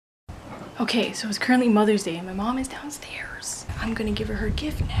Okay, so it's currently Mother's Day and my mom is downstairs. I'm gonna give her her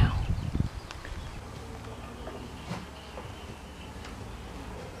gift now.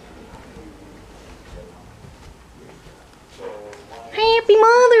 Happy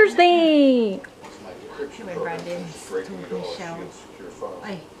Mother's Day! When Brandon told Michelle,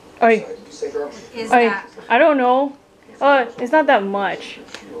 I don't know. It's not that much.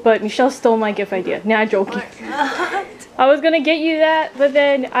 But Michelle stole my gift idea. Nah, joking. I was gonna get you that, but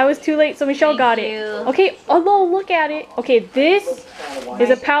then I was too late, so Michelle got it. Okay, although look at it. Okay, this is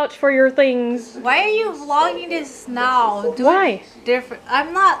a pouch for your things. why are you vlogging this now? Why? Different.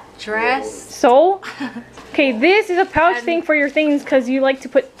 I'm not dressed. So? Okay, this is a pouch thing for your things because you like to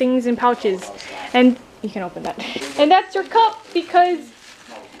put things in pouches. And you can open that. And that's your cup because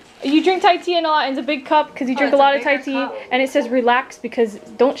you drink Thai tea and a lot, and it's a big cup because you drink a lot of Thai tea. And it says relax because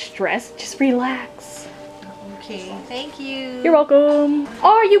don't stress, just relax. Okay, thank you. You're welcome.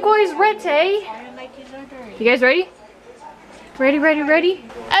 Are you guys ready? You guys ready? Ready?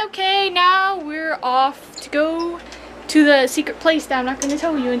 Okay, now we're off to go to the secret place that I'm not going to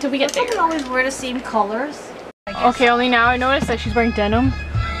tell you until we get there. People always wear the same colors. Okay, only now I noticed that she's wearing denim.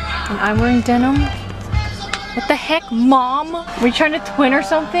 And I'm wearing denim. What the heck, Mom? Were you trying to twin or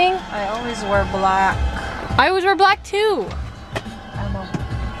something? I always wear black. I always wear black too. I'm a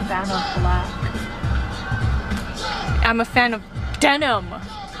fan of black. I'm a fan of denim.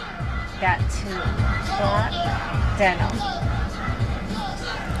 That too. Black denim.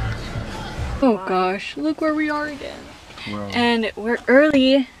 Oh gosh, look where we are again. Wow. And we're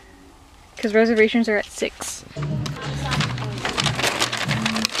early because reservations are at 6.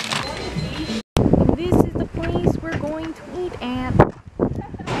 This is the place we're going to eat at.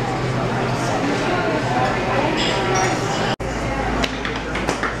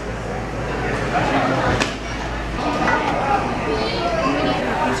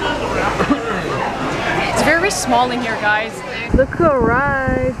 It's very small in here, guys. Look who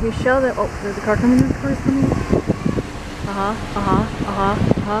arrived. Michelle, there's a car coming. The car's coming.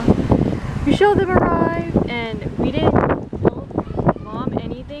 Michelle, them arrived, and we didn't tell Mom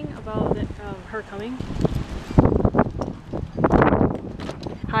anything about her coming.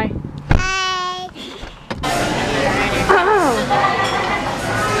 Hi. Hi. Oh.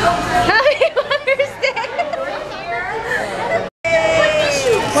 Happy Mother's Day.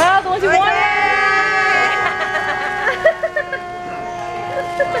 Wow, the ones you wanted.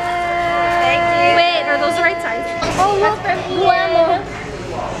 Oh look, Glamour.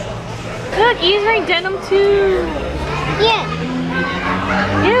 Look, Eve's wearing denim too. Yeah.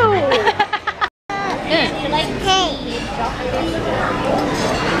 Ew. Like, hey.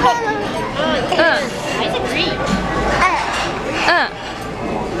 I agree.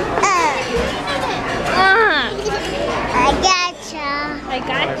 I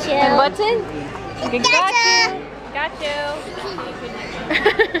gotcha. And button? Got you.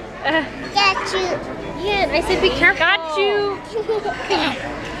 Yeah, I said be careful. Got you.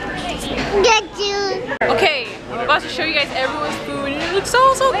 Got you. Okay, I'm about to show you guys everyone's food and it looks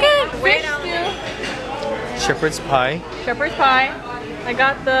so good. Fish stew. Shepherd's pie. Shepherd's pie. I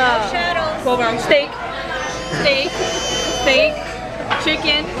got the steak,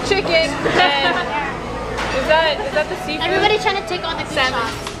 chicken, and is that the seafood? Everybody trying to take on the salmon.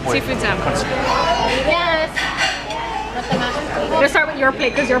 Seafood salmon. Yes. Let's start with your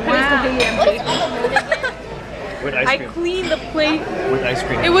plate because your plate is completely empty. With ice I cream. cleaned the plate. With ice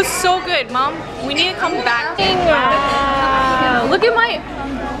cream. It was so good, Mom. We need to come back. Look at my...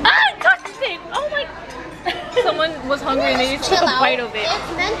 I touched it! Oh my... Someone was hungry and they just took a bite of it.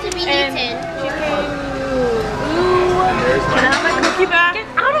 It's meant to be And eaten. can I have my cookie back? Get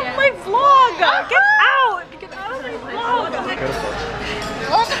out of my vlog! Get out! Get out of my vlog!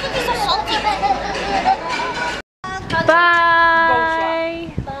 Oh, the cookie's so salty. Bye!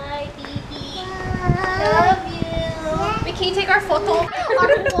 Bye, baby. Love you. Wait, can you take our photo?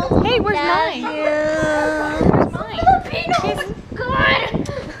 Hey, where's mine? Where's mine? Good.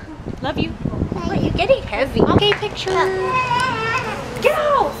 Love you. Oh, you're getting heavy. Okay, picture. Get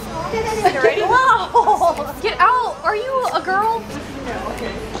out! You ready? Wow! Get out! Are you a girl? 1,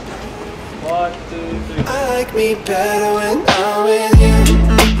 2, 3. I like me better when I'm with you.